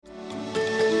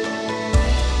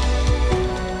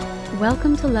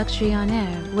Welcome to Luxury on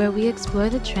Air, where we explore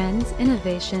the trends,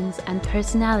 innovations, and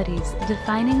personalities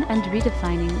defining and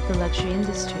redefining the luxury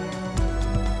industry.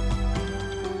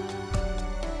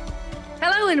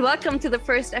 Hello and welcome to the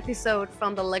first episode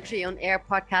from the Luxury on Air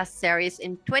podcast series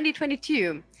in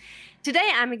 2022. Today,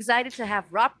 I'm excited to have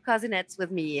Rob Kozinets with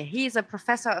me. He's a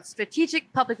professor of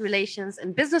strategic public relations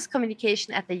and business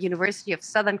communication at the University of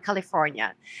Southern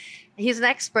California. He's an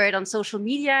expert on social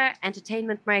media,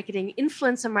 entertainment marketing,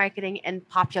 influencer marketing, and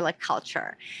popular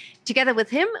culture. Together with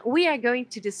him, we are going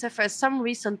to decipher some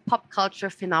recent pop culture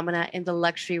phenomena in the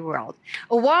luxury world.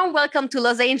 A warm welcome to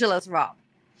Los Angeles, Rob.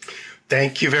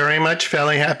 Thank you very much,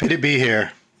 Feli. Happy to be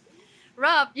here.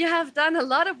 Rob, you have done a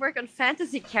lot of work on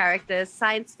fantasy characters,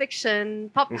 science fiction,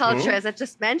 pop culture, as I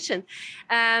just mentioned,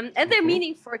 and their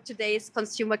meaning for today's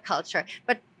consumer culture.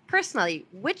 But personally,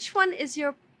 which one is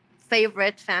your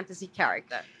favorite fantasy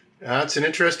character? It's an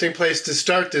interesting place to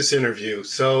start this interview.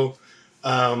 So,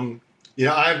 my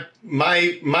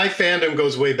fandom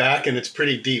goes way back and it's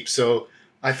pretty deep. So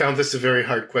I found this a very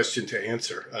hard question to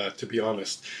answer, to be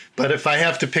honest. But if I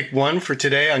have to pick one for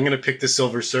today, I'm going to pick the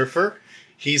Silver Surfer.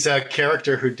 He's a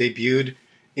character who debuted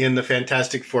in the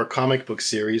Fantastic Four comic book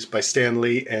series by Stan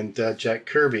Lee and Jack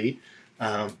Kirby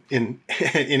in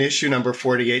issue number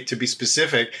 48, to be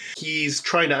specific. He's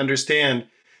trying to understand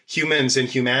humans and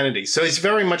humanity. So he's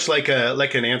very much like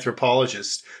an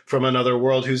anthropologist from another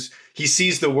world he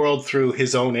sees the world through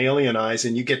his own alien eyes,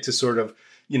 and you get to sort of,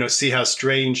 see how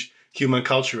strange human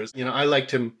culture is. I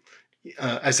liked him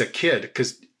as a kid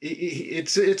because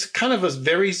it's kind of a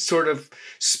very sort of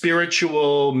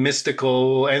spiritual,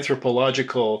 mystical,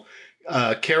 anthropological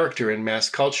character in mass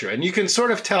culture. And you can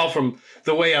sort of tell from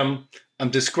the way I'm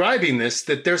describing this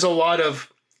that there's a lot of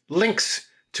links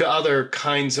to other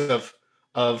kinds of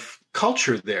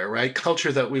culture there, right?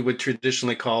 Culture that we would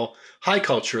traditionally call high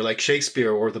culture, like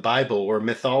Shakespeare or the Bible or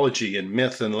mythology and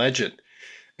myth and legend.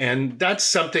 And that's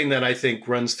something that I think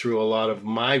runs through a lot of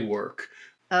my work.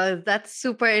 That's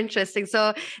super interesting.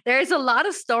 So there's a lot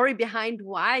of story behind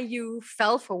why you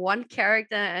fell for one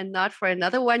character and not for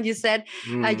another one. You said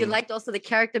you liked also the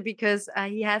character because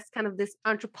he has kind of this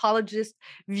anthropologist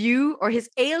view or his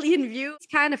alien view. It's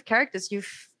kind of characters you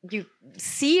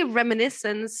see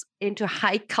reminiscence into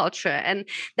high culture. And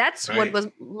that's right. What was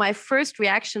my first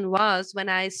reaction was when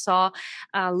I saw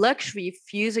luxury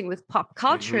fusing with pop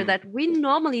culture, that we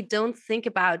normally don't think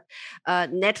about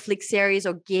Netflix series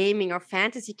or gaming or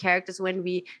fantasy characters when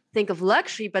we think of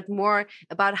luxury, but more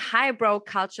about highbrow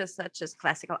cultures such as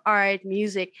classical art,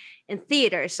 music, and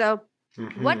theater. So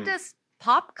what does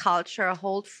pop culture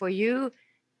hold for you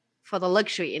for the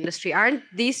luxury industry? Aren't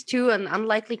these two an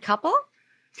unlikely couple?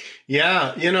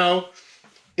 Yeah,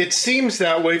 it seems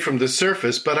that way from the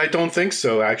surface, but I don't think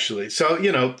so, actually. So,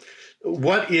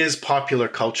 what is popular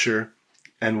culture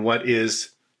and what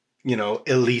is,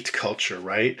 elite culture,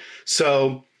 right?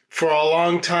 So for a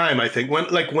long time, I think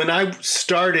when I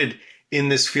started in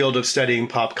this field of studying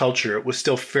pop culture, it was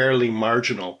still fairly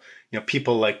marginal.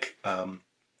 People like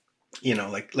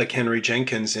Henry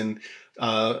Jenkins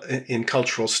in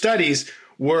cultural studies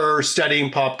were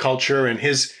studying pop culture, and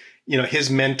his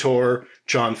mentor,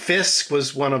 John Fisk,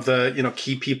 was one of the,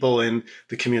 key people in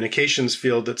the communications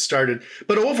field that started.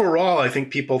 But overall, I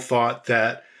think people thought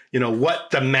that,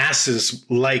 what the masses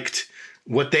liked,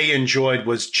 what they enjoyed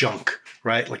was junk,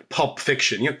 right? Like Pulp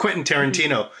Fiction. Quentin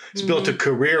Tarantino has built a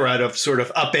career out of sort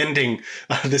of upending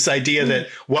this idea that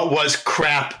what was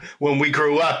crap when we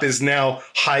grew up is now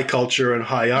high culture and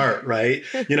high art, right?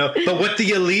 But what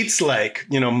the elites like,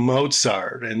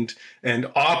 Mozart and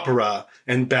opera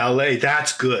and ballet,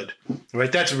 that's good,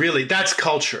 right? That's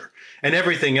culture. And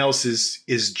everything else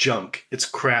is junk. It's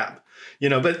crap,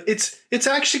 but it's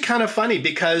actually kind of funny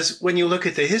because when you look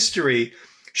at the history,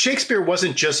 Shakespeare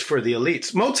wasn't just for the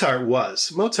elites. Mozart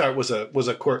was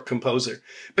a court composer,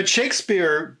 but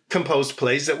Shakespeare composed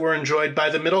plays that were enjoyed by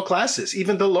the middle classes,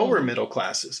 even the lower middle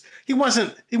classes. He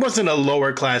wasn't a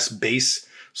lower class base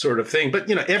sort of thing, but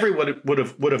everyone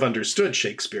would have understood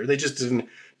Shakespeare. They just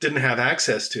didn't have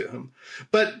access to him.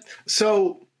 But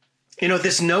so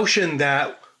this notion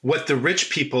that what the rich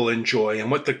people enjoy and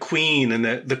what the queen and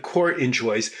the court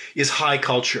enjoys is high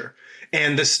culture.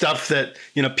 And the stuff that,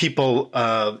 people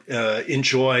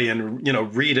enjoy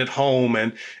and, read at home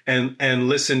and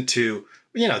listen to,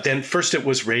 then first it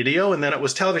was radio and then it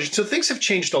was television. So things have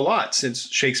changed a lot since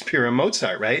Shakespeare and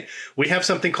Mozart, right? We have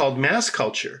something called mass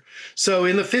culture. So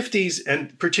in the 50s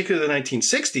and particularly the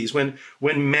 1960s,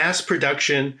 when mass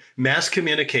production, mass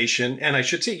communication, and I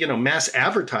should say, mass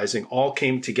advertising all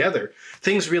came together,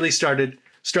 things really started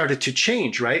to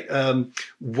change, right?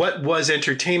 What was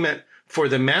entertainment for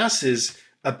the masses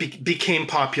became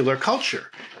popular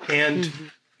culture. And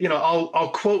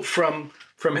I'll quote from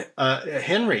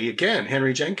Henry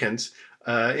Jenkins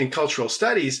in cultural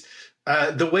studies.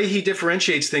 The way he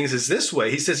differentiates things is this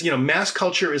way. He says, mass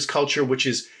culture is culture which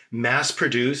is mass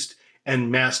produced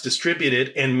and mass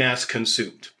distributed and mass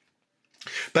consumed.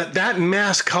 But that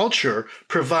mass culture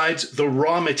provides the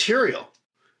raw material,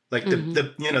 like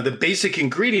the basic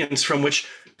ingredients from which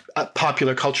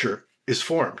popular culture is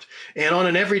formed. And on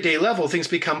an everyday level, things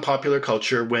become popular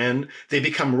culture when they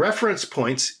become reference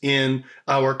points in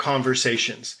our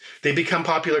conversations. They become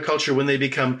popular culture when they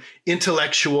become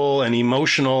intellectual and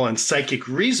emotional and psychic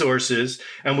resources,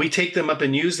 and we take them up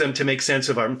and use them to make sense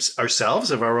of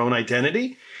ourselves, of our own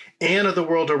identity, and of the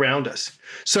world around us.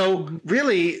 So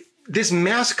really, this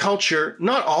mass culture,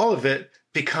 not all of it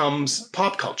becomes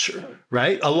pop culture,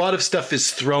 right? A lot of stuff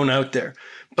is thrown out there.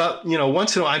 But,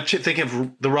 once in a while, I'm thinking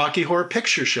of the Rocky Horror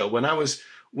Picture Show. When I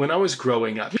was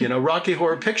growing up, Rocky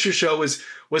Horror Picture Show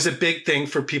was a big thing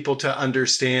for people to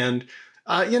understand,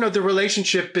 the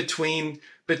relationship between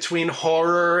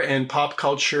horror and pop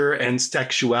culture and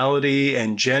sexuality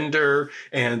and gender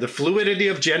and the fluidity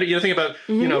of gender. Think about,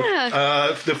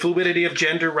 the fluidity of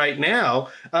gender right now.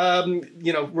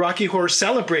 Rocky Horror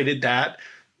celebrated that,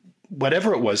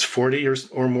 whatever it was, 40 years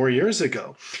or more years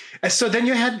ago. And so then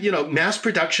you had, mass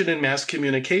production and mass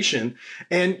communication.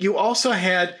 And you also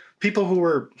had people who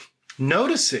were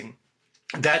noticing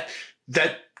that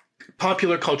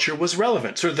popular culture was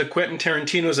relevant, sort of the Quentin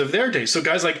Tarantinos of their day. So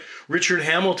guys like Richard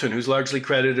Hamilton, who's largely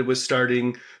credited with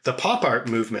starting the pop art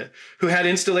movement, who had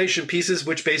installation pieces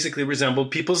which basically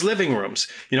resembled people's living rooms,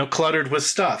 cluttered with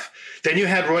stuff. Then you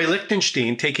had Roy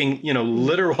Lichtenstein taking,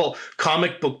 literal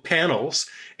comic book panels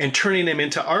and turning them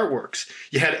into artworks.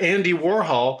 You had Andy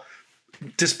Warhol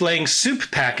displaying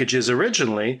soup packages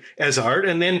originally as art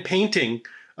and then painting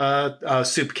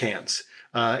soup cans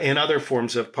and other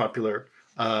forms of popular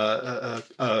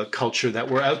culture that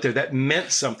were out there that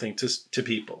meant something to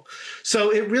people.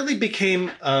 So it really became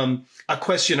a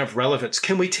question of relevance.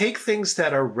 Can we take things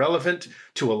that are relevant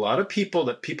to a lot of people,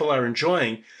 that people are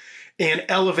enjoying, and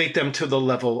elevate them to the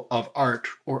level of art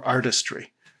or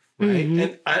artistry,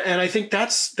 right? And I think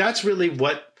that's really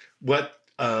what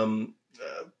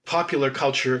popular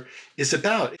culture is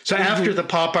about. So after the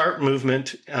pop art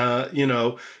movement,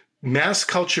 mass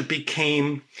culture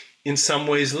became in some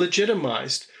ways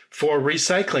legitimized for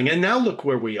recycling. And now look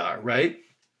where we are, right?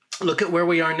 Look at where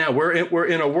we are now. We're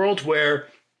in a world where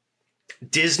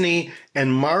Disney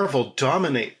and Marvel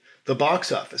dominate the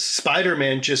box office.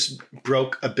 Spider-Man just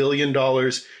broke $1 billion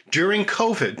during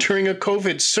COVID, during a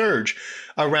COVID surge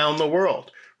around the world,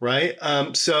 right?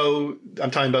 So I'm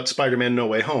talking about Spider-Man No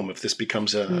Way Home, if this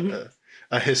becomes a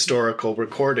historical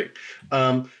recording.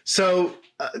 So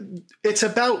it's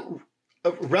about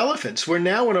relevance. We're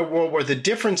now in a world where the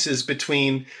differences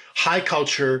between high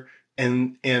culture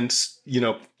and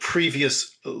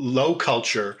previous low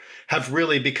culture have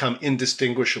really become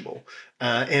indistinguishable.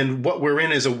 And what we're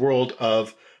in is a world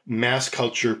of mass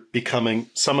culture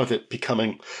some of it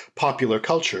becoming popular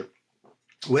culture.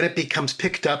 When it becomes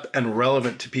picked up and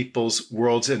relevant to people's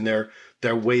worlds and their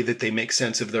way that they make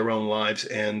sense of their own lives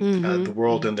and the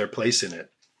world and their place in it.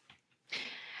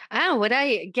 What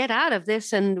I get out of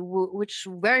this, and which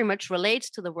very much relates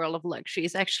to the world of luxury,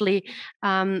 is actually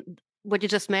what you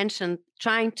just mentioned,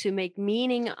 trying to make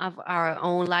meaning of our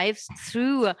own lives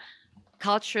through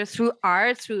culture, through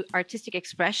art, through artistic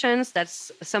expressions.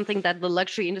 That's something that the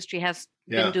luxury industry has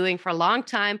been doing for a long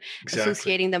time,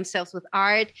 associating themselves with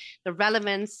art, the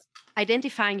relevance,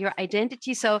 identifying your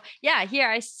identity. So here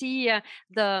I see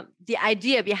the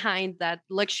idea behind that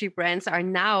luxury brands are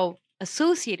now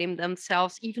associating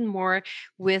themselves even more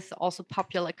with also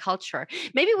popular culture.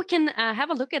 Maybe we can have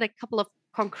a look at a couple of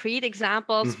concrete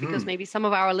examples, because maybe some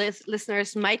of our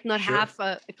listeners might not have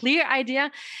a clear idea.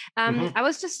 I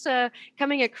was just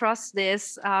coming across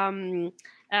this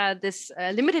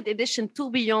limited edition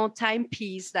Tourbillon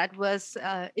timepiece that was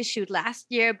issued last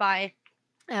year by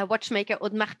watchmaker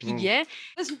Audemars Piguet. It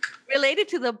was related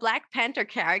to the Black Panther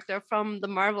character from the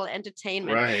Marvel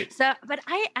Entertainment. Right. So, but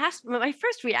I asked, my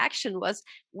first reaction was,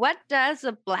 what does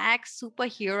a Black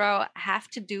superhero have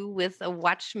to do with a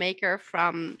watchmaker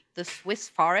from the Swiss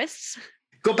forests?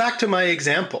 Go back to my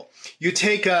example. You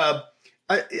take a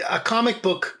comic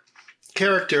book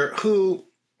character who,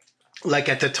 like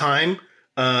at the time,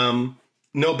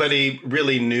 nobody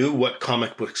really knew what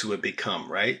comic books would become,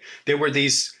 right? There were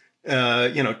these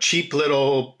cheap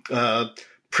little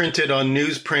printed on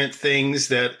newsprint things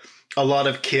that a lot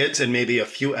of kids and maybe a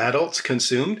few adults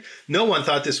consumed. No one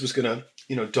thought this was going to,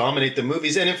 dominate the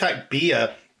movies and in fact be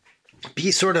a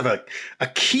be sort of a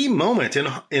key moment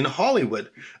in Hollywood.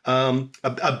 A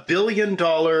 $1 billion,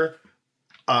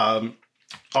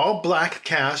 all black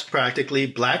cast, practically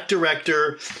black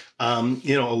director, a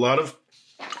lot of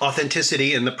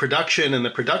authenticity in the production and the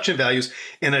production values,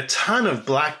 and a ton of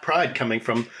black pride coming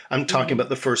from, I'm talking about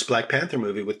the first Black Panther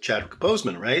movie with Chadwick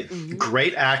Boseman, right?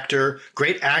 Great actor,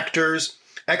 great actors,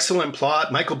 excellent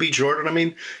plot, Michael B. Jordan. I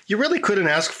mean, you really couldn't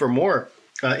ask for more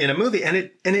in a movie,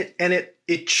 and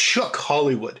it shook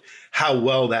Hollywood how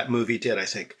well that movie did. I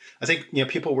think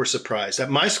people were surprised.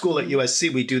 At my school at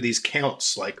USC, we do these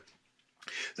counts. Like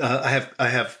I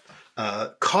have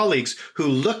colleagues who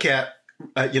look at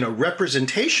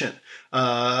representation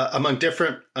among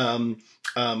different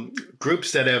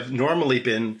groups that have normally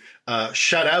been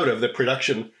shut out of the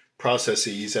production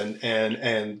processes and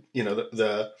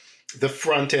the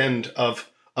front end of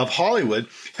Hollywood,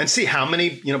 and see how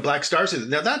many black stars.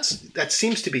 Now that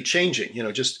seems to be changing.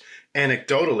 Just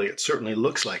anecdotally, it certainly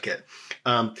looks like it.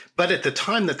 But at the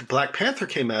time that the Black Panther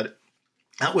came out,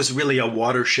 that was really a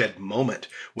watershed moment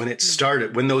when it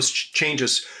started, when those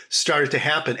changes started to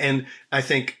happen. And I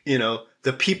think,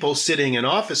 the people sitting in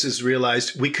offices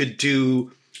realized we could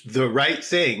do the right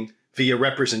thing via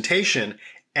representation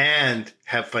and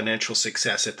have financial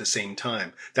success at the same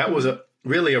time. That was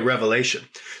really a revelation.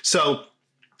 So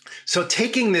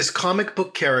taking this comic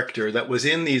book character that was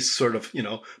in these sort of,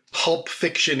 pulp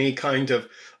fiction-y kind of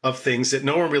things that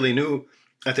no one really knew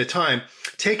at the time,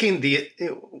 taking the,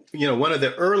 one of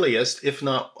the earliest, if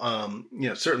not,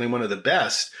 certainly one of the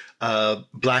best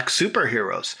black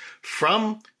superheroes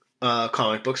from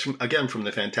comic books, from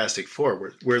the Fantastic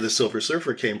Four, where the Silver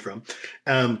Surfer came from,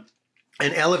 and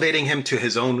elevating him to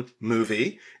his own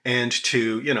movie and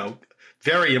to,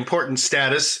 very important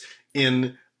status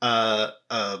in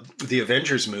the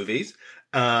Avengers movies,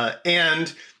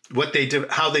 and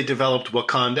how they developed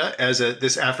Wakanda as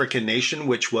this African nation,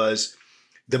 which was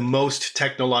the most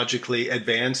technologically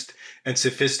advanced and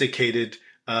sophisticated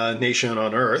nation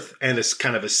on Earth, and it's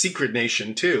kind of a secret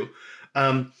nation too.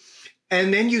 And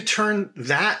then you turn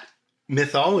that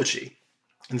mythology,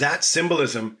 that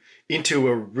symbolism, into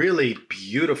a really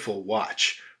beautiful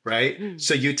watch, right?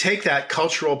 So you take that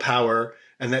cultural power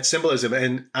and that symbolism,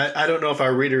 and I don't know if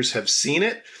our readers have seen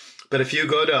it, but if you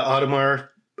go to Audemars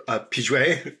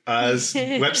Piguet's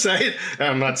website,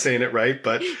 I'm not saying it right,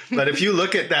 but if you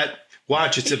look at that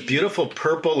watch, it's a beautiful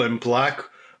purple and black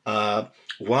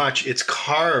watch. It's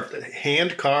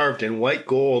hand carved in white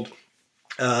gold,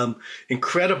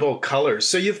 incredible colors.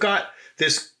 So you've got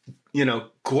this,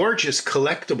 gorgeous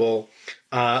collectible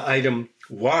item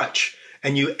watch,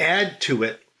 and you add to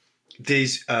it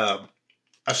these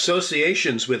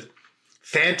associations with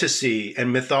fantasy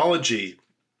and mythology,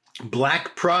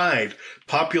 black pride,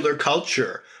 popular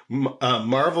culture,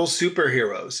 Marvel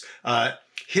superheroes,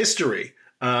 history.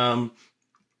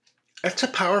 That's a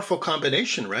powerful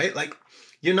combination, right? Like,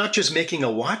 you're not just making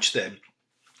a watch then.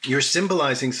 You're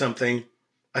symbolizing something,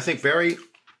 I think, very,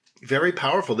 very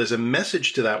powerful. There's a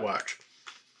message to that watch.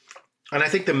 And I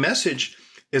think the message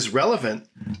is relevant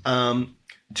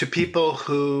to people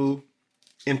who,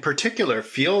 in particular,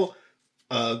 feel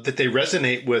that they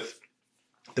resonate with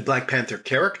the Black Panther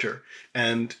character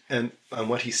and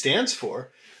what he stands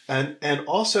for, and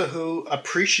also who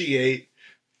appreciate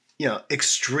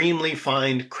extremely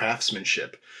fine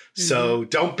craftsmanship. So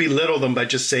don't belittle them by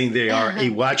just saying they are a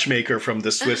watchmaker from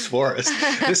the Swiss forest.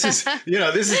 This is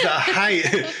the height.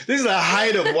 This is the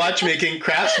height of watchmaking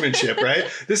craftsmanship, right?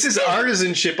 This is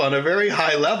artisanship on a very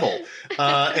high level.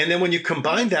 And then when you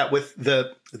combine that with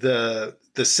the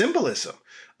symbolism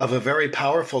of a very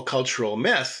powerful cultural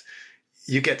myth,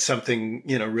 you get something,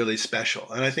 really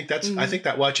special. And I think I think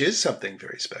that watch is something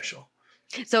very special.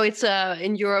 So it's,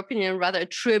 in your opinion, rather a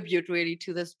tribute really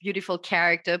to this beautiful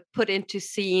character put into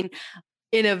scene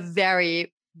in a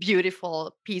very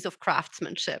beautiful piece of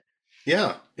craftsmanship.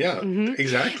 Yeah,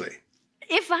 exactly.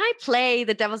 If I play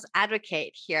the devil's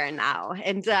advocate here now,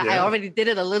 and I already did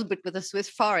it a little bit with the Swiss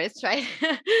forest, right?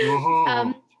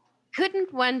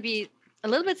 Couldn't one be a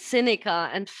little bit cynical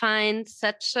and find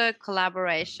such a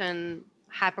collaboration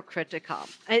hypocritical?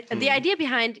 The idea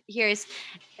behind here is,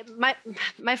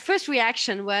 my first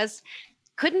reaction was,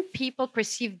 couldn't people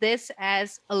perceive this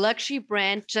as a luxury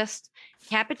brand just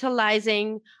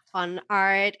capitalizing on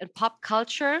art and pop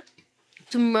culture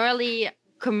to merely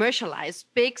commercialize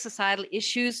big societal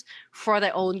issues for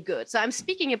their own good? So I'm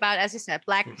speaking about, as you said,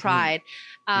 Black pride,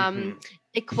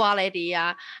 equality,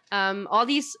 all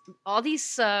these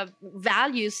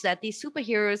values that these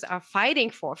superheroes are fighting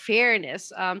for: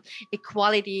 fairness,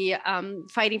 equality,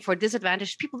 fighting for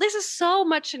disadvantaged people. This is so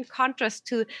much in contrast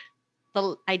to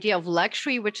the idea of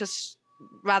luxury, which is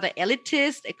rather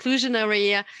elitist,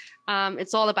 exclusionary.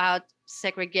 It's all about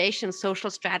segregation, social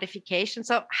stratification.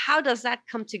 So how does that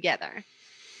come together?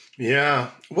 Yeah.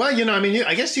 Well, I mean,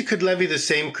 I guess you could levy the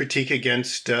same critique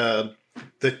against the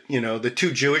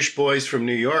two Jewish boys from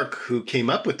New York who came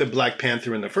up with the Black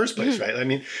Panther in the first place, right? I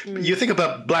mean, you think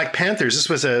about Black Panthers. This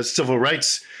was a civil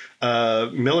rights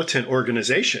militant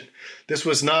organization. This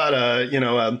was not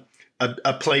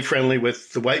a play friendly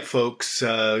with the white folks,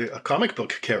 a comic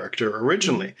book character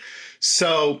originally.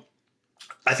 So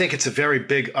I think it's a very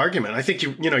big argument. I think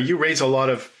you raise a lot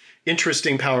of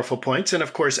interesting, powerful points, and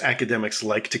of course, academics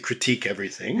like to critique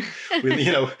everything.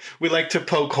 We like to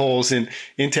poke holes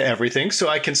into everything. So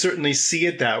I can certainly see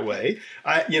it that way.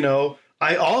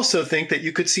 I also think that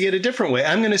you could see it a different way.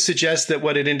 I'm going to suggest that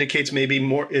what it indicates maybe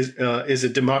more is a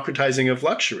democratizing of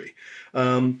luxury.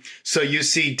 So you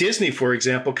see Disney, for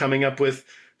example, coming up with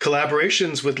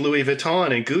collaborations with Louis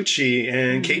Vuitton and Gucci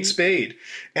and Kate Spade.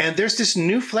 And there's this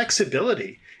new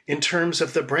flexibility in terms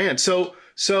of the brand. So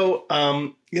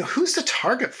who's the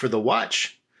target for the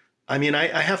watch? I mean, I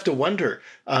have to wonder,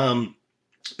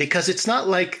 because it's not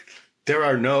like there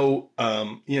are no,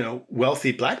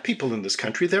 wealthy Black people in this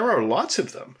country. There are lots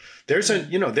of them. There is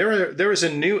a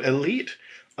new elite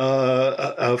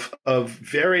of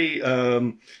very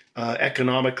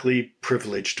economically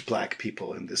privileged Black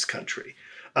people in this country.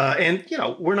 And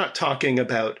we're not talking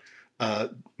about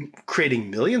creating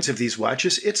millions of these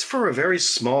watches. It's for a very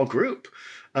small group.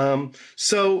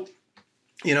 So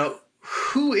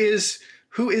who is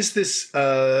this?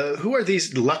 Who are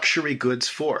these luxury goods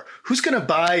for? Who's going to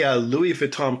buy a Louis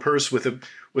Vuitton purse with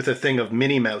a thing of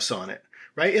Minnie Mouse on it?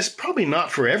 Right? It's probably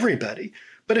not for everybody.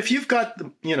 But if you've got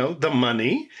the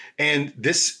money and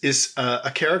this is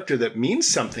a character that means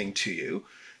something to you,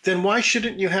 then why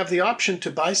shouldn't you have the option to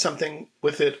buy something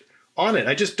with it on it?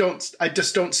 I just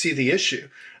don't see the issue.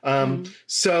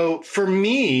 So for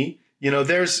me,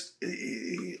 there's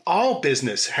all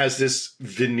business has this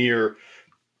veneer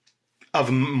of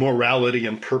morality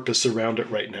and purpose around it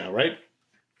right now, right?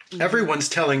 Everyone's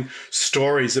telling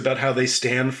stories about how they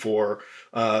stand for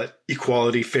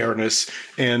equality, fairness,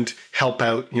 and help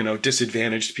out,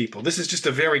 disadvantaged people. This is just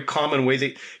a very common way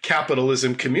that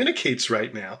capitalism communicates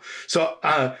right now. So,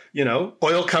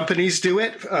 oil companies do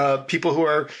it. People who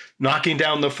are knocking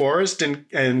down the forest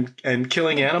and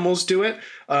killing animals do it.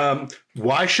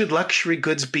 Why should luxury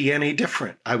goods be any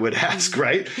different? I would ask,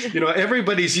 right?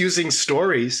 Everybody's using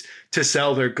stories to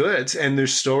sell their goods, and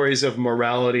there's stories of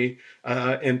morality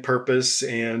and purpose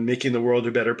and making the world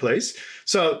a better place.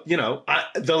 So,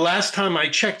 the last time I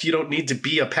checked, you don't need to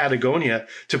be a Patagonia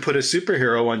to put a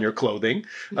superhero on your clothing.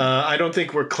 I don't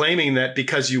think we're claiming that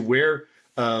because you wear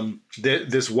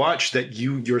this watch that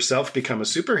you yourself become a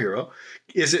superhero.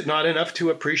 Is it not enough to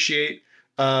appreciate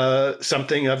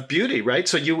something of beauty, right?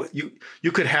 So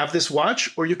you could have this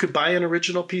watch, or you could buy an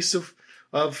original piece of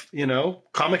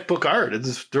comic book art.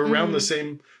 They're around the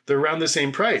same. They're around the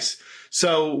same price.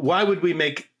 So why would we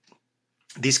make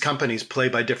these companies play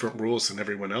by different rules than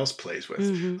everyone else plays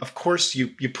with? Of course,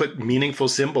 you put meaningful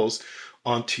symbols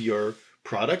onto your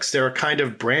products. They're a kind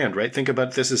of brand, right? Think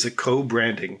about this as a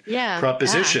co-branding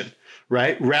proposition,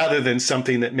 right? Rather than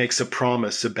something that makes a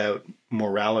promise about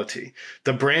morality.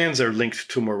 The brands are linked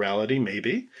to morality,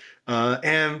 maybe.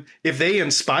 And if they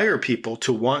inspire people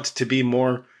to want to be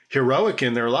more heroic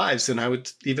in their lives, then I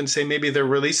would even say maybe they're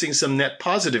releasing some net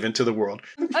positive into the world.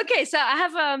 Okay, so I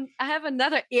have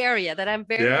another area that I'm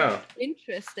very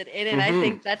interested in, and I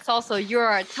think that's also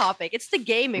your topic. It's the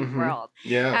gaming world,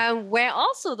 where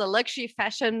also the luxury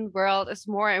fashion world is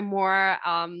more and more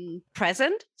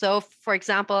present. So, for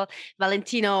example,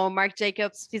 Valentino, Marc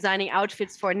Jacobs designing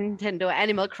outfits for Nintendo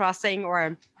Animal Crossing,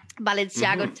 or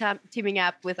Balenciaga teaming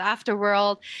up with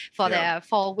Afterworld for their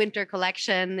fall-winter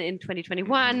collection in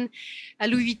 2021.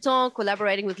 Louis Vuitton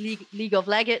collaborating with League of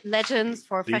Legends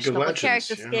for fashionable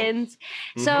character skins.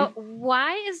 So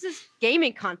why is this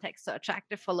gaming context so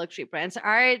attractive for luxury brands?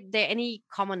 Are there any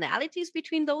commonalities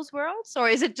between those worlds? Or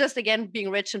is it just, again, being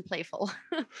rich and playful?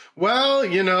 Well,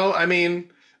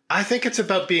 I think it's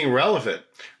about being relevant,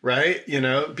 right?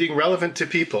 Being relevant to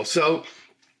people. So,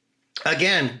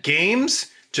 again,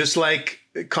 games, just like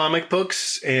comic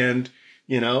books and,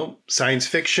 science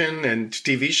fiction and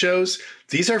TV shows,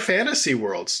 these are fantasy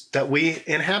worlds that we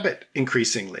inhabit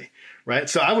increasingly, right?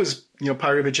 So I was,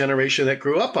 part of a generation that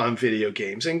grew up on video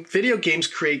games, and video games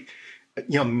create,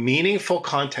 meaningful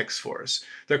context for us.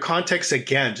 They're contexts,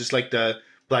 again, just like the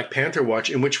Black Panther watch,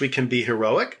 in which we can be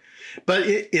heroic. But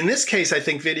in this case, I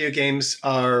think video games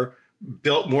are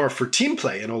built more for team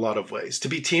play in a lot of ways, to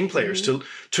be team players,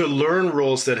 to learn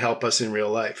roles that help us in real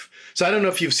life. So I don't know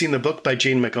if you've seen the book by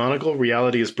Jane McGonigal,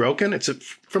 Reality is Broken. It's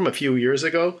from a few years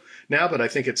ago now, but I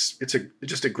think it's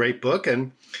just a great book.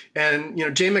 And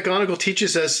Jane McGonigal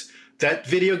teaches us that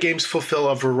video games fulfill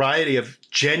a variety of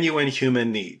genuine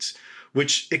human needs,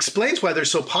 which explains why they're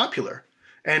so popular.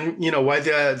 And, why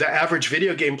the average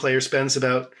video game player spends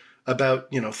about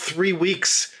 3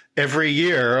 weeks every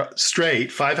year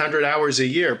straight, 500 hours a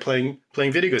year playing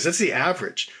video games. That's the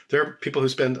average. There are people who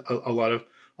spend a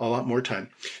lot more time.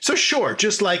 So sure,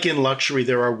 just like in luxury,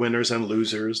 there are winners and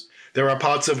losers. There are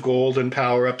pots of gold and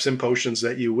power-ups and potions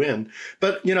that you win.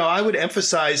 But, I would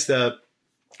emphasize the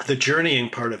journeying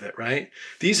part of it, right?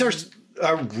 These are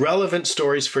relevant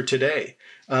stories for today.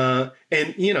 And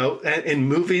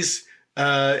movies,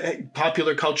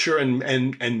 popular culture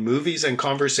and movies and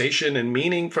conversation and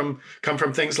meaning come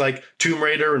from things like Tomb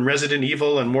Raider and Resident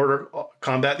Evil and Mortal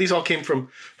Kombat. These all came from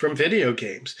video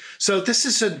games. So this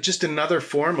is just another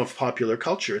form of popular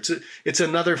culture. It's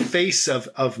another face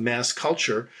of mass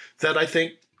culture that I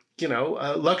think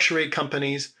luxury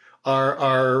companies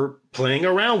are playing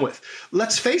around with.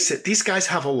 Let's face it; these guys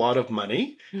have a lot of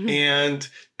money, and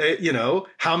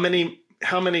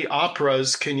how many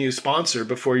operas can you sponsor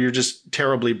before you're just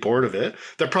terribly bored of it?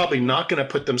 They're probably not going to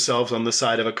put themselves on the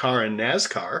side of a car in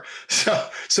NASCAR.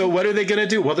 So what are they going to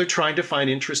do? Well, they're trying to find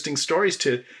interesting stories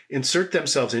to insert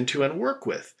themselves into and work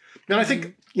with. And I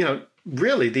think,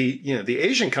 really the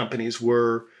Asian companies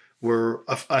were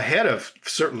ahead of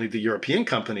certainly the European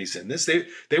companies in this.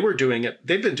 They were doing it.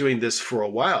 They've been doing this for a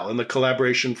while. And the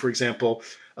collaboration, for example,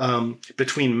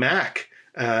 between Mac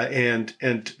and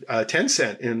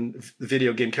Tencent in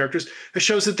video game characters, it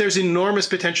shows that there's enormous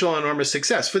potential and enormous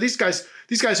success for these guys.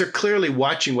 These guys are clearly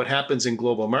watching what happens in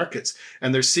global markets,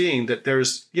 and they're seeing that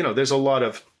there's a lot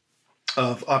of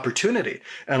opportunity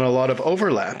and a lot of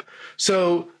overlap.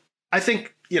 So I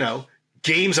think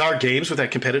games are games with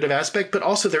that competitive aspect, but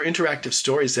also they're interactive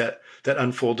stories that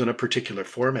unfold in a particular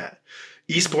format.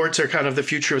 Esports are kind of the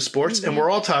future of sports, and we're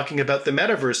all talking about the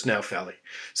metaverse now, Feli.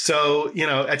 So,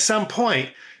 at some point,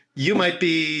 you might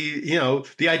be,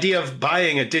 the idea of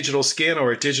buying a digital skin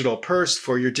or a digital purse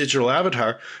for your digital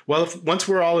avatar. Well, once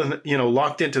we're all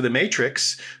locked into the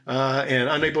matrix and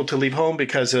unable to leave home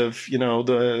because of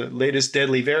the latest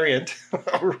deadly variant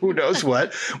or who knows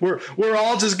what, we're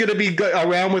all just going to be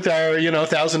around with our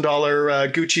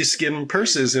 $1,000 Gucci skin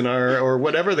purses in or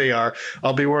whatever they are.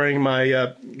 I'll be wearing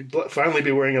finally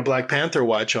be wearing a Black Panther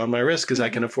watch on my wrist because I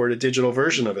can afford a digital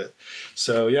version of it.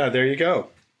 So yeah, there you go.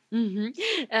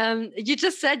 You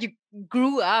just said you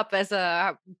grew up as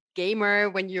a gamer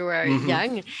when you were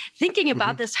young. Thinking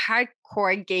about this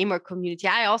hardcore gamer community,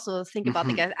 I also think about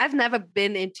the guys. I've never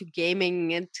been into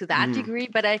gaming to that degree,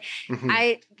 but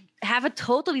I have a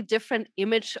totally different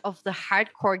image of the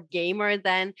hardcore gamer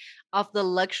than of the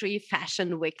luxury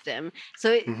fashion victim.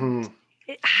 So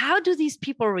how do these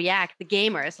people react, the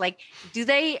gamers? Like, do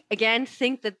they again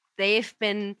think that they've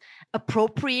been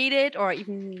appropriated or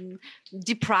even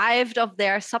deprived of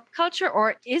their subculture,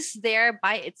 or is there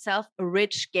by itself a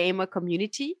rich gamer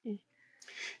community?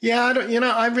 Yeah, I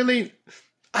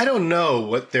don't know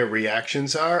what their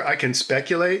reactions are. I can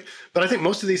speculate, but I think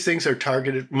most of these things are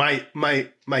targeted. My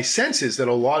sense is that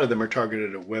a lot of them are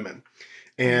targeted at women,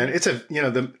 and it's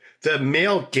the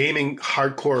male gaming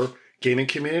hardcore gaming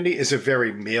community is a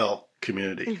very male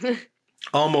community,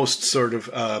 almost sort of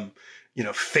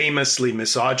famously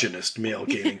misogynist male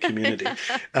gaming community.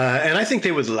 And I think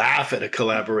they would laugh at a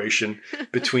collaboration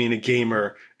between a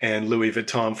gamer and Louis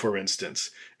Vuitton, for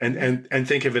instance, and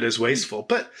think of it as wasteful.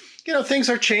 But, things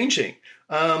are changing.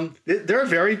 They're a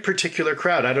very particular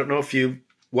crowd. I don't know if you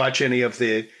watch any of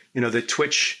the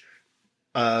Twitch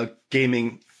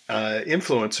gaming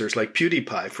influencers like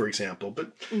PewDiePie, for example,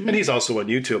 and he's also on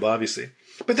YouTube, obviously.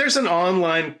 But there's an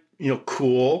online,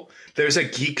 cool, there's a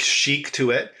geek chic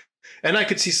to it. And I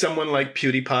could see someone like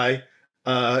PewDiePie,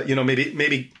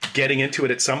 maybe getting into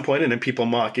it at some point, and then people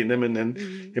mocking them, and then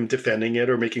him defending it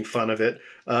or making fun of it.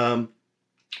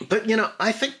 But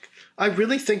I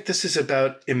really think this is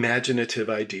about imaginative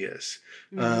ideas.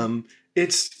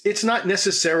 It's not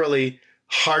necessarily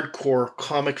hardcore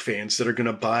comic fans that are going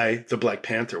to buy the Black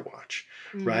Panther watch,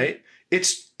 right?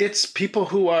 It's people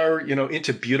who are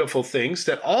into beautiful things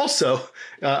that also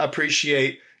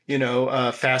appreciate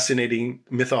fascinating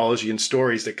mythology and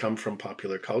stories that come from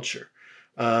popular culture.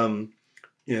 I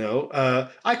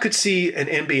could see an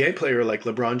NBA player like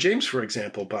LeBron James, for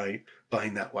example,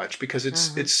 buying that watch because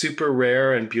it's super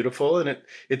rare and beautiful, and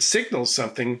it signals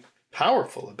something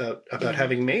powerful about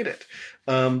having made it.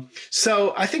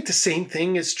 So I think the same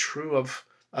thing is true of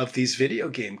of these video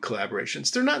game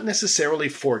collaborations. They're not necessarily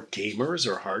for gamers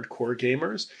or hardcore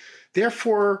gamers. They're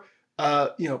for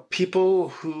people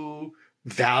who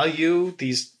value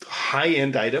these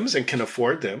high-end items and can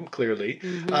afford them, clearly,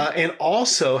 and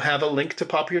also have a link to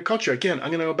popular culture. Again,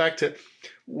 I'm going to go back to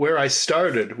where I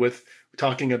started with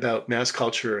talking about mass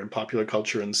culture and popular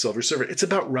culture and the Silver Surfer. It's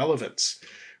about relevance,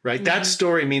 right? That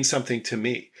story means something to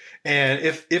me. And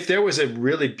if there was a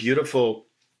really beautiful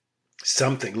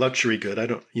something, luxury good, I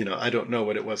don't know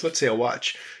what it was. Let's say a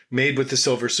watch made with the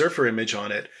Silver Surfer image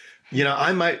on it.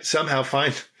 I might somehow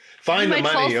find the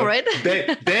money,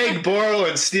 beg, borrow,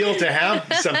 and steal to have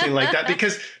something like that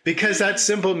because that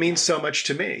symbol means so much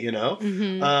to me, and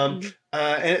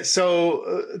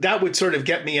so that would sort of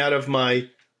get me out of my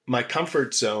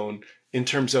comfort zone in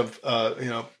terms of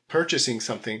purchasing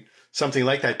something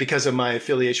like that because of my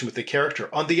affiliation with the character.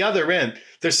 On the other end,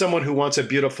 there's someone who wants a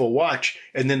beautiful watch,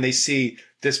 and then they see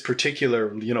this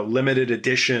particular limited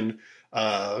edition,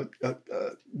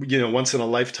 once in a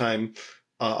lifetime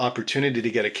opportunity to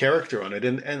get a character on it,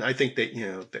 and I think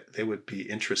that they would be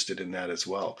interested in that as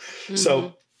well.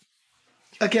 So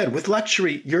again, with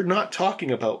luxury, you're not talking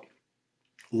about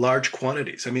large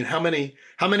quantities. I mean, how many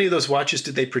of those watches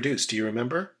did they produce? Do you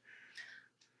remember?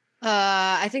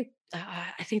 I think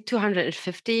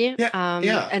 250.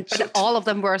 But all of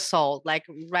them were sold like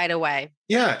right away.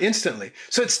 Yeah, instantly.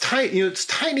 So it's tiny. It's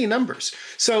tiny numbers.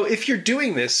 So if you're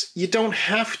doing this, you don't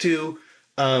have to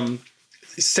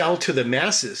sell to the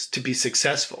masses to be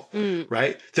successful,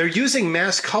 right? They're using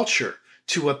mass culture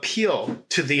to appeal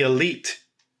to the elite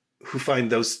who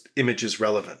find those images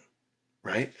relevant,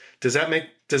 right? Does that make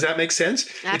sense?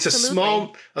 Absolutely. It's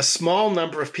a small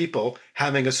number of people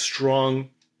having a strong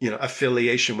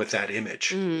affiliation with that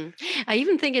image. I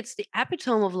even think it's the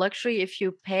epitome of luxury if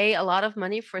you pay a lot of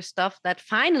money for stuff that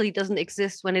finally doesn't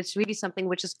exist when it's really something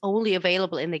which is only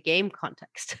available in the game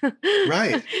context.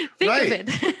 Right. Think of it.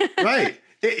 Right.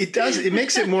 It does. It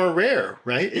makes it more rare,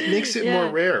 right? It makes it more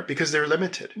rare because they're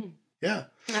limited. Yeah.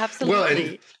 Absolutely. Well,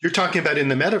 and you're talking about in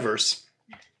the metaverse,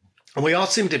 and we all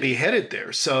seem to be headed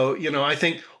there. So, I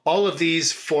think all of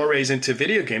these forays into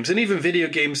video games and even video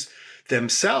games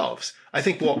themselves, I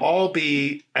think will all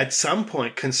be at some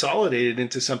point consolidated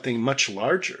into something much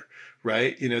larger,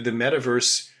 right? The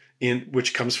metaverse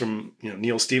which comes from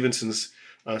Neil Stephenson's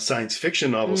science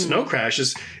fiction novel Snow Crash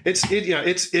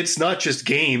it's not just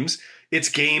games. It's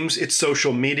games, it's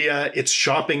social media, it's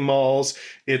shopping malls,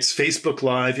 it's Facebook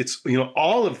Live, it's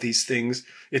all of these things,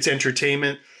 it's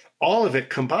entertainment, all of it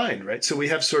combined, right? So we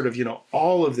have sort of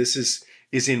all of this is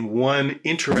in one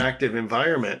interactive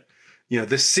environment.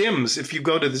 The Sims, if you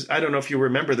go to this, I don't know if you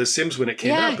remember The Sims when it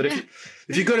came out, but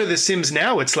if you go to The Sims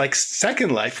now, it's like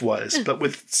Second Life was, but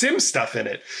with Sim stuff in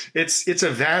it. It's a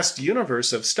vast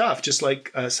universe of stuff, just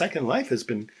like Second Life has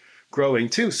been growing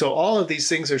too. So all of these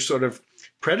things are sort of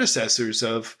predecessors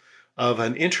of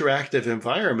an interactive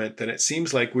environment that it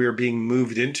seems like we're being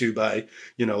moved into by,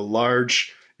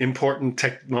 large, important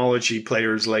technology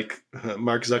players like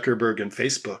Mark Zuckerberg and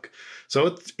Facebook. So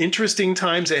it's interesting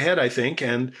times ahead, I think,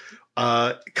 and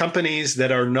companies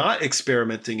that are not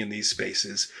experimenting in these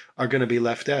spaces are going to be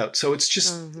left out. So it's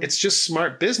just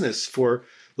smart business for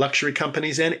luxury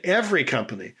companies and every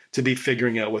company to be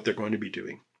figuring out what they're going to be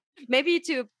doing. Maybe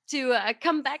to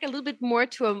come back a little bit more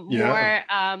to a more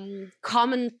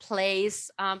commonplace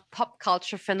pop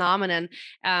culture phenomenon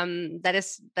that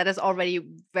is already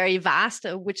very vast,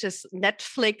 which is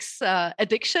Netflix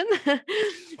addiction. So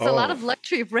a lot of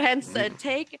luxury brands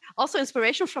take also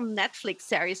inspiration from Netflix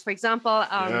series. For example,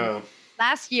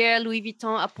 last year, Louis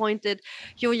Vuitton appointed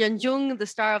Yo Yeon Jung, the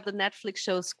star of the Netflix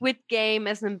show Squid Game,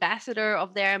 as an ambassador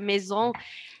of their maison.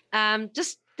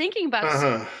 Just thinking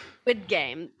about Squid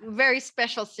Game, very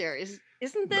special series.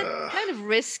 Isn't it kind of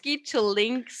risky to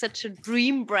link such a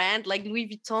dream brand like Louis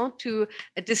Vuitton to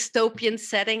a dystopian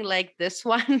setting like this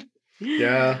one?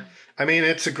 Yeah. I mean,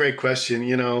 it's a great question.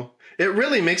 It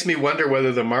really makes me wonder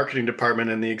whether the marketing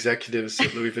department and the executives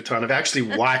at Louis Vuitton have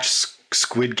actually watched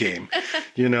Squid Game.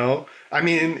 I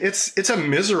mean, it's a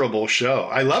miserable show.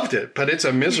 I loved it, but it's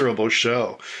a miserable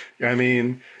show. I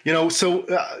mean,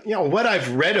 what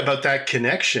I've read about that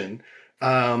connection,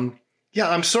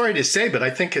 I'm sorry to say, but I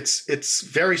think it's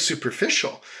very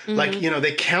superficial. Like,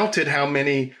 they counted how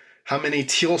many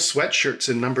teal sweatshirts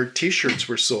and numbered T-shirts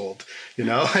were sold, and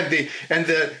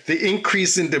the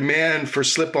increase in demand for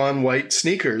slip-on white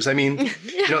sneakers. I mean,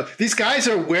 these guys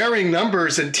are wearing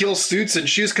numbers and teal suits and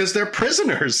shoes because they're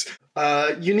prisoners.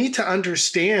 You need to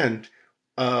understand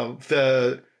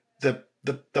the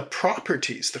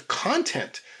properties, the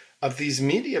content of these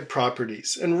media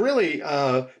properties, and really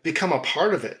become a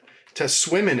part of it. to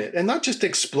swim in it and not just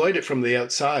exploit it from the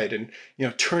outside and,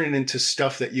 turn it into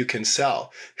stuff that you can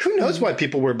sell. Who knows why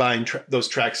people were buying those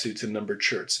tracksuits and numbered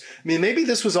shirts? I mean, maybe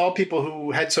this was all people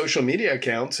who had social media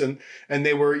accounts and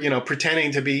they were,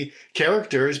 pretending to be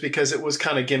characters because it was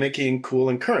kind of gimmicky and cool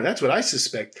and current. That's what I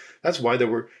suspect. That's why there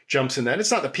were jumps in that.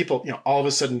 It's not that people, all of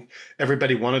a sudden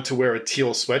everybody wanted to wear a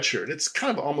teal sweatshirt. It's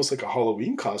kind of almost like a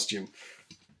Halloween costume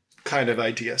kind of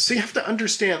idea. So you have to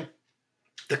understand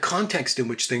the context in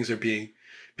which things are being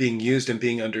used and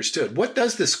being understood. What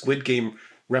does the Squid Game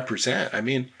represent? I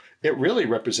mean, it really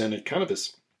represented kind of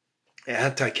this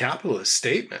anti-capitalist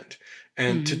statement.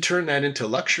 And to turn that into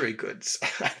luxury goods,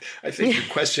 I think your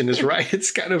question is right.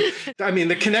 It's kind of, I mean,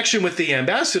 the connection with the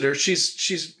ambassador,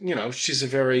 she's a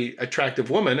very attractive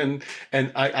woman.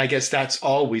 And I guess that's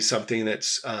always something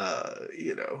that's,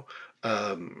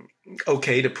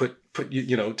 okay to put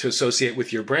to associate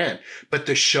with your brand. But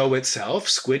the show itself,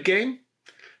 Squid Game,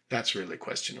 that's really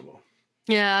questionable.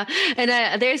 Yeah.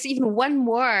 And there's even one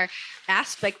more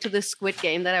aspect to the Squid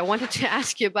Game that I wanted to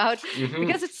ask you about,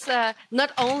 because it's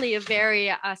not only a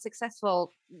very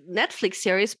successful Netflix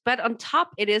series, but on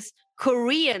top it is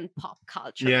Korean pop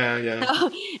culture. Yeah.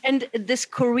 And this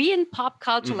Korean pop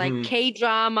culture, like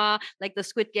K-drama, like the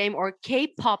Squid Game, or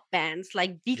K-pop bands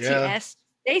like BTS,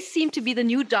 they seem to be the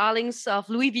new darlings of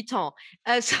Louis Vuitton.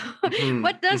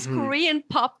 What does Korean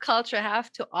pop culture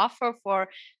have to offer for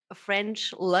a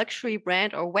French luxury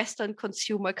brand or Western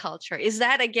consumer culture? Is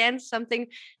that, again, something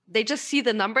they just see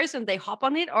the numbers and they hop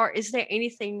on it, or is there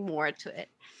anything more to it?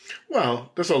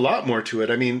 Well, there's a lot more to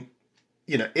it. I mean,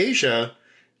 Asia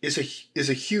is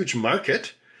a huge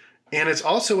market, and it's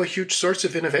also a huge source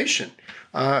of innovation.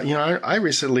 I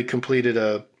recently completed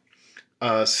a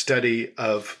study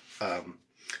of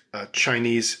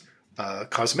Chinese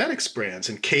cosmetics brands,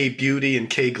 and K-beauty and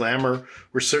K-glamour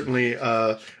were certainly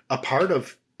a part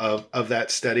of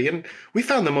that study. And we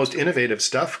found the most innovative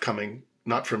stuff coming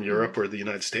not from Europe or the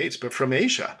United States, but from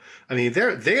Asia. I mean,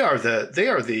 they are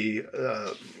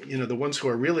the ones who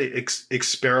are really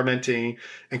experimenting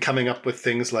and coming up with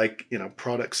things like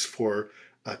products for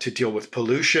to deal with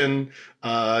pollution,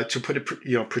 to put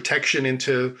protection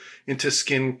into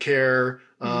skincare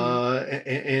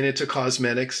and into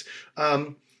cosmetics.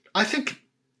 I think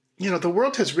the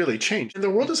world has really changed, and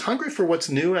the world is hungry for what's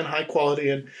new and high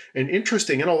quality and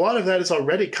interesting, and a lot of that is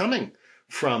already coming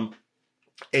from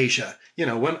Asia.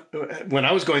 When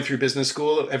I was going through business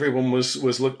school, everyone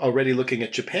was already looking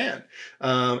at Japan,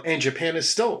 and Japan is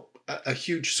still a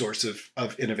huge source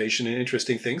of innovation and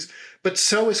interesting things. But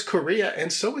so is Korea,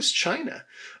 and so is China.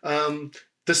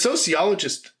 The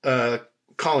sociologist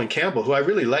Colin Campbell, who I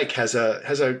really like, has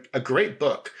a great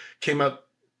book, came out,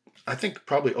 I think,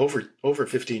 probably over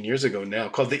 15 years ago now,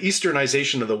 called The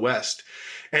Easternization of the West.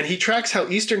 And he tracks how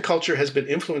Eastern culture has been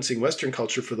influencing Western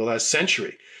culture for the last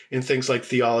century in things like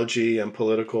theology and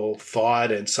political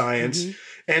thought and science.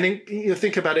 And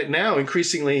think about it now,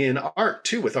 increasingly in art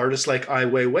too, with artists like Ai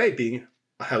Weiwei being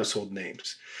household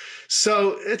names.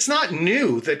 So it's not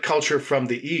new that culture from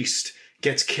the East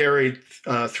gets carried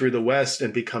through the West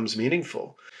and becomes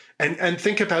meaningful. And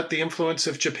think about the influence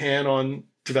of Japan on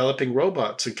developing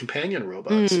robots and companion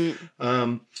robots. So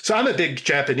I'm a big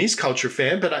Japanese culture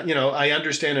fan, but I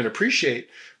understand and appreciate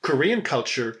Korean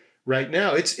culture right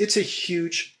now. It's a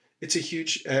huge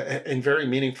and very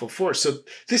meaningful force. So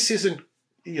this isn't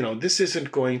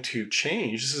going to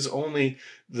change. This is only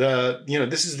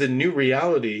this is the new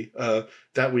reality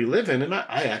that we live in, and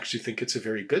I actually think it's a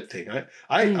very good thing.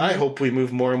 I hope we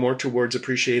move more and more towards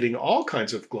appreciating all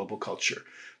kinds of global culture.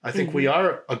 I think we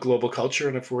are a global culture,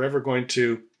 and if we're ever going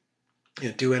to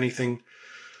do anything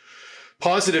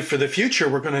positive for the future,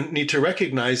 we're going to need to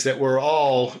recognize that we're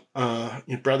all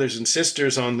brothers and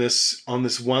sisters on this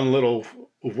one little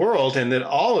world, and that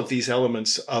all of these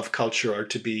elements of culture are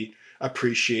to be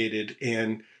appreciated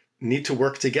and need to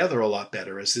work together a lot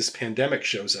better, as this pandemic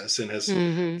shows us, and as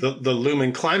the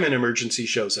looming climate emergency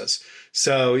shows us.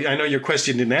 So I know your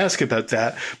question didn't ask about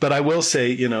that, but I will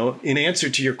say, in answer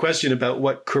to your question about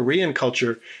what Korean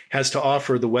culture has to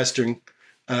offer the Western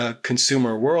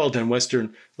consumer world and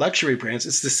Western luxury brands,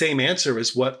 it's the same answer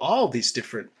as what all these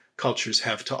different cultures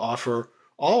have to offer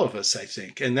all of us, I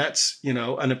think. And that's,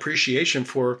 an appreciation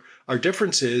for our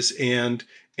differences and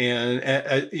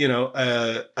a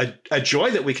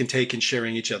joy that we we can take in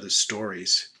sharing each other's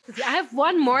stories. I have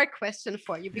one more question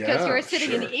for you, because you're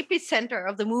sitting in the epicenter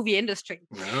of the movie industry.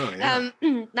 Oh, yeah.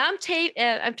 Now I'm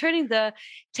turning the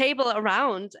table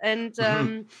around and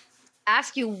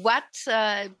ask you what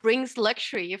brings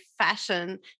luxury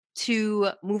fashion to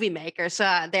movie makers.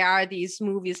 There are these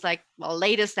movies like, well,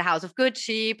 latest The House of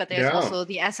Gucci, but there's also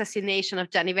The Assassination of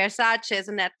Gianni Versace as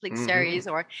a Netflix series,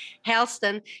 or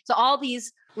Halston. So all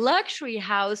these luxury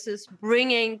houses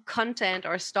bringing content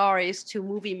or stories to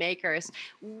movie makers.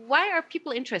 Why are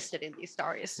people interested in these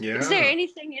stories? Is there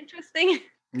anything interesting?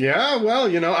 Yeah, well,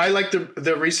 I like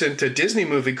the recent Disney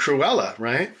movie Cruella,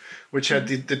 right? Which had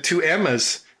the two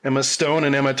Emmas, Emma Stone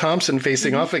and Emma Thompson,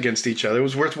 facing off against each other. It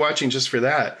was worth watching just for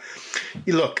that.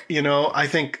 Look, I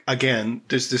think, again,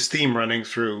 there's this theme running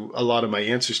through a lot of my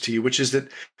answers to you, which is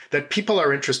that people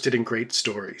are interested in great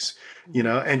stories,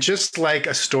 and just like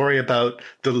a story about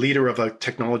the leader of a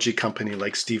technology company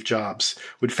like Steve Jobs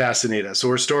would fascinate us,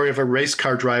 or a story of a race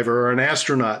car driver or an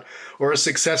astronaut or a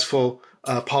successful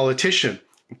politician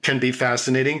can be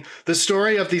fascinating. The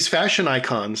story of these fashion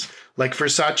icons like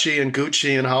Versace and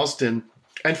Gucci and Halston,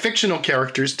 and fictional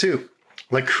characters too,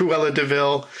 like Cruella de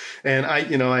Vil, and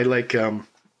I like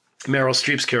Meryl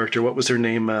Streep's character. What was her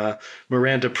name?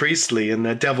 Miranda Priestley in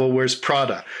The Devil Wears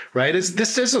Prada. Right?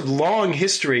 There's a long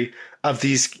history of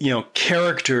these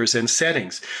characters and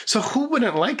settings. So who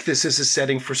wouldn't like this as a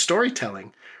setting for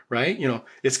storytelling? Right?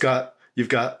 You've got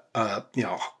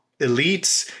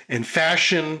elites and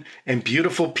fashion and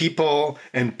beautiful people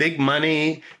and big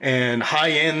money and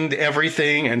high-end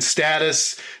everything and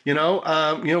status.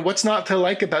 What's not to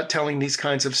like about telling these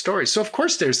kinds of stories? So of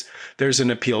course there's an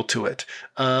appeal to it.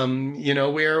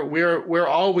 We're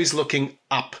always looking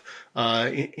up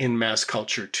in mass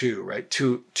culture too, right?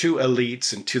 To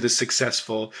elites and to the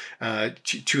successful,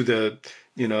 to the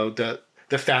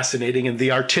fascinating and the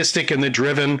artistic and the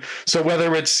driven. So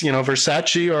whether it's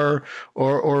Versace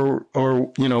or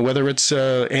whether it's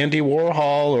Andy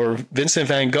Warhol or Vincent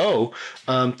van Gogh,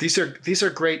 these are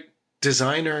great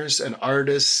designers and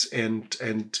artists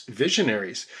and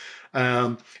visionaries.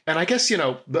 And I guess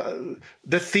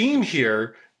the theme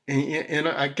here, and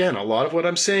again, a lot of what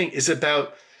I'm saying is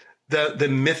about the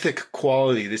mythic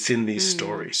quality that's in these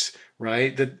stories.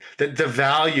 Right? That the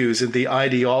values and the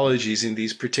ideologies in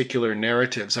these particular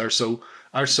narratives are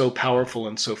so powerful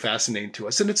and so fascinating to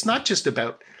us. And it's not just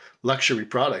about luxury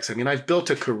products. I mean, I've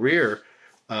built a career,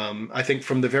 I think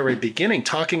from the very beginning,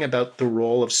 talking about the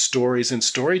role of stories and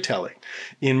storytelling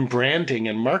in branding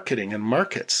and marketing and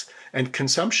markets and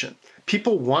consumption.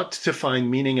 People want to find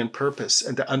meaning and purpose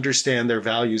and to understand their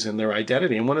values and their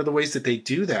identity. And one of the ways that they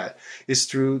do that is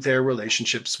through their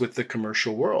relationships with the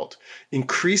commercial world.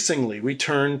 Increasingly, we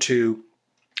turn to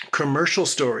commercial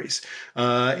stories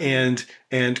and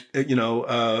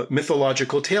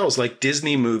mythological tales like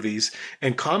Disney movies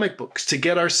and comic books to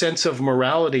get our sense of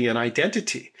morality and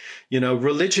identity.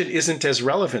 Religion isn't as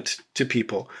relevant to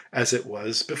people as it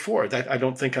was before. That I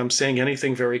don't think I'm saying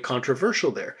anything very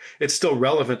controversial there. It's still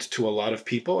relevant to a lot of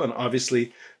people, and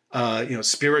obviously,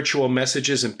 spiritual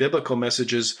messages and biblical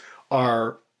messages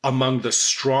are among the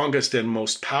strongest and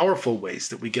most powerful ways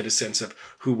that we get a sense of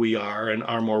who we are and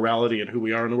our morality and who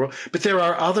we are in the world. But there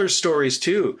are other stories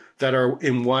too that are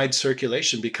in wide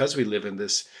circulation because we live in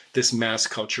this mass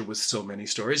culture with so many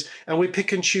stories, and we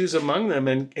pick and choose among them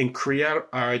and create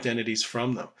our identities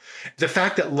from them. The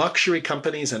fact that luxury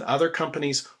companies and other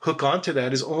companies hook onto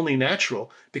that is only natural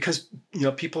because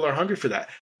people are hungry for that.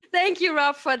 Thank you,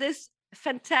 Rob, for this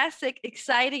fantastic,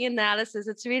 exciting analysis.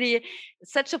 It's really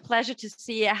such a pleasure to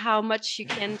see how much you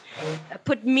can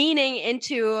put meaning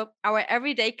into our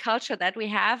everyday culture that we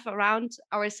have around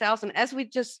ourselves. And as we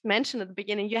just mentioned at the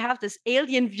beginning, you have this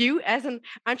alien view as an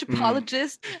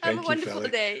anthropologist. Have a wonderful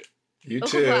day. You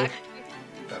too.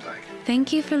 Bye-bye.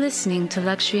 Thank you for listening to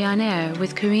Luxury on Air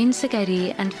with Corinne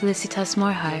Segedi and Felicitas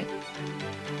Morhart.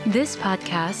 This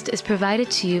podcast is provided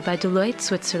to you by Deloitte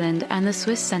Switzerland and the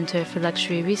Swiss Center for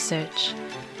Luxury Research.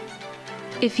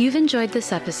 If you've enjoyed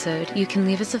this episode, you can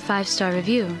leave us a 5-star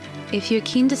review. If you're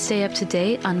keen to stay up to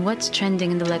date on what's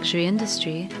trending in the luxury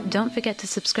industry, don't forget to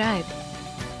subscribe.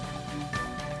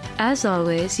 As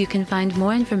always, you can find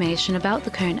more information about the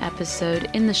current episode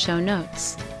in the show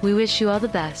notes. We wish you all the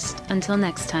best. Until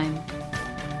next time.